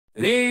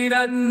Late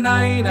at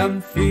night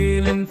I'm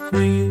feeling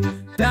free,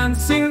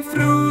 dancing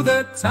through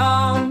the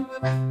town,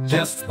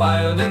 just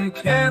wild and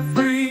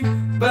carefree.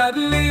 But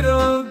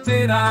little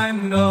did I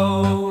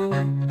know,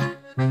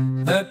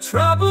 the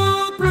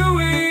trouble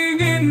brewing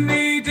in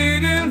me.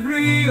 Didn't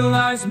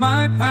realize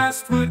my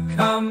past would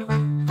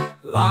come,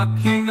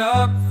 locking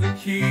up the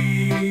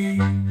key.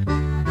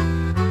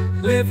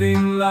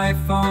 Living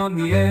life on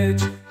the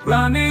edge,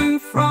 running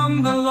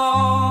from the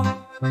law,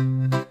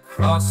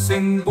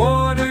 crossing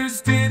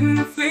borders,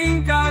 didn't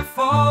think I'd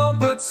fall.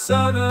 But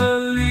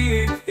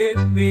suddenly it hit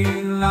me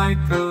like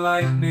a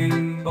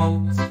lightning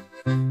bolt.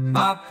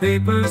 My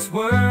papers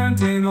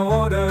weren't in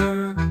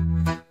order,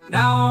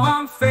 now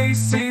I'm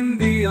facing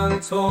the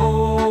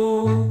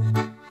untold.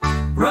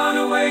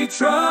 Runaway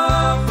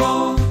trouble.